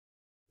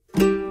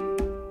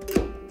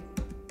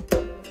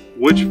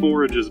Which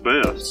forage is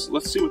best?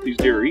 Let's see what these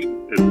deer are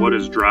eating. And what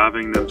is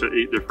driving them to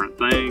eat different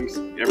things?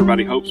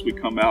 Everybody hopes we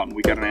come out and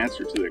we got an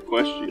answer to that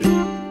question.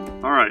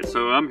 All right,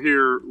 so I'm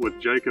here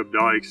with Jacob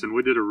Dykes, and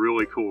we did a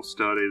really cool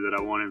study that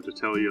I want him to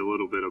tell you a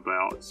little bit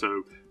about.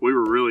 So we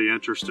were really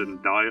interested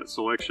in diet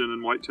selection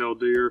in whitetail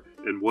deer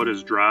and what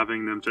is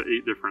driving them to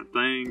eat different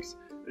things.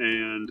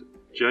 And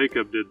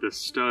Jacob did this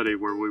study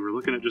where we were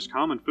looking at just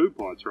common food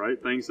plots, right?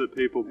 Things that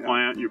people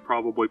plant. You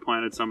probably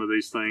planted some of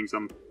these things.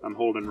 I'm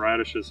holding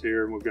radishes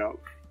here, and we've got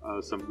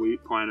some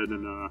wheat planted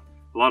and a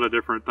lot of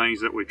different things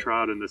that we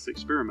tried in this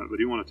experiment. But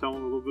do you want to tell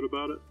them a little bit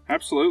about it?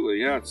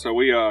 Absolutely, yeah. So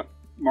we,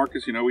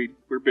 Marcus, you know,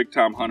 we're big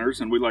time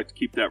hunters, and we like to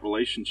keep that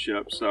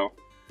relationship. So,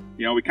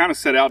 you know, we kind of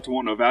set out to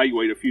want to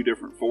evaluate a few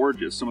different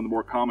forages, some of the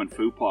more common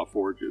food plot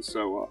forages.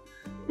 So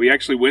we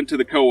actually went to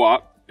the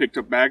co-op, picked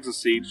up bags of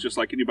seeds just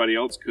like anybody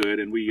else could,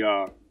 and we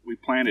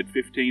planted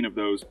 15 of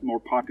those more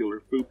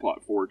popular food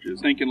plot forages,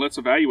 thinking let's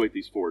evaluate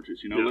these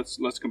forages, you know,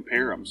 let's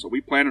compare them. So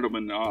we planted them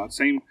in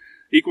same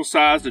equal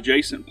sized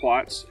adjacent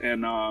plots,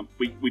 and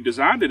we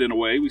designed it in a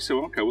way. We said,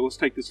 okay, well, let's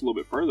take this a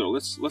little bit further.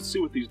 Let's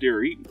see what these deer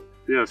are eating.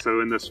 Yeah, so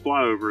in this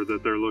flyover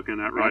that they're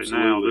looking at right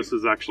now, this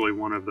is actually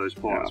one of those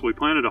plots. Yeah. We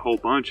planted a whole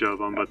bunch of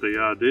them, but the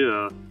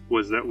idea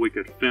was that we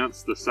could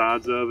fence the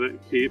sides of it,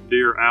 keep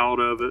deer out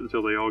of it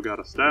until they all got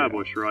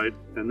established, right?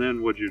 And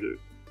then what'd you do?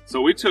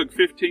 So we took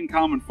 15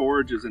 common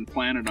forages and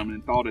planted them,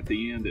 and thought at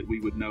the end that we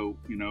would know,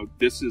 you know,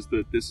 this is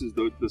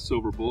the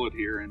silver bullet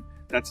here, and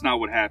that's not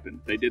what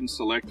happened. They didn't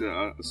select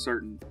a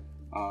certain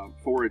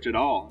forage at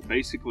all.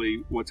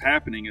 Basically, what's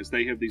happening is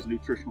they have these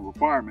nutritional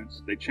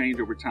requirements. They change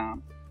over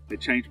time. They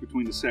change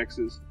between the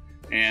sexes.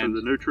 And so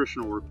the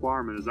nutritional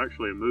requirement is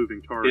actually a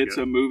moving target. It's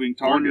a moving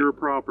target. On your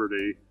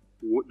property,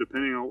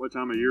 depending on what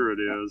time of year it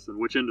is and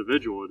which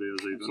individual it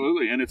is even.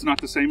 Absolutely, and it's not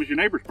the same as your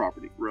neighbor's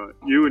property. Right.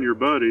 You and your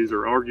buddies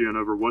are arguing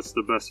over what's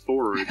the best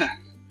forage.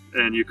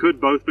 And you could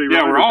both be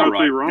right or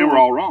both be wrong. Yeah, we're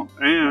all wrong.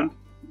 And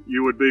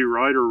you would be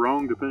right or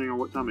wrong depending on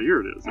what time of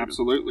year it is.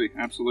 Absolutely,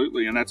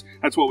 absolutely. And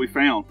that's what we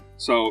found.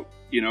 So,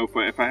 you know,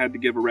 if I had to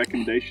give a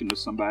recommendation to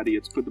somebody,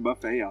 it's put the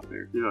buffet out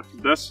there. Yeah,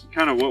 that's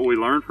kind of what we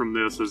learned from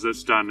this, is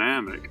it's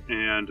dynamic.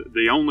 And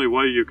the only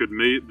way you could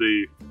meet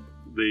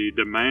the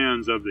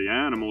demands of the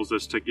animals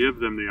is to give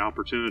them the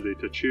opportunity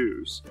to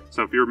choose.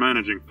 So if you're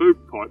managing food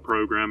plot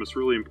program, it's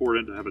really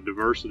important to have a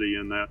diversity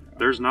in that.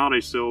 There's not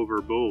a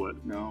silver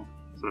bullet. No.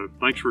 So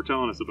thanks for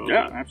telling us about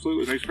that. Yeah,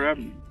 absolutely. Thanks for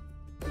having me.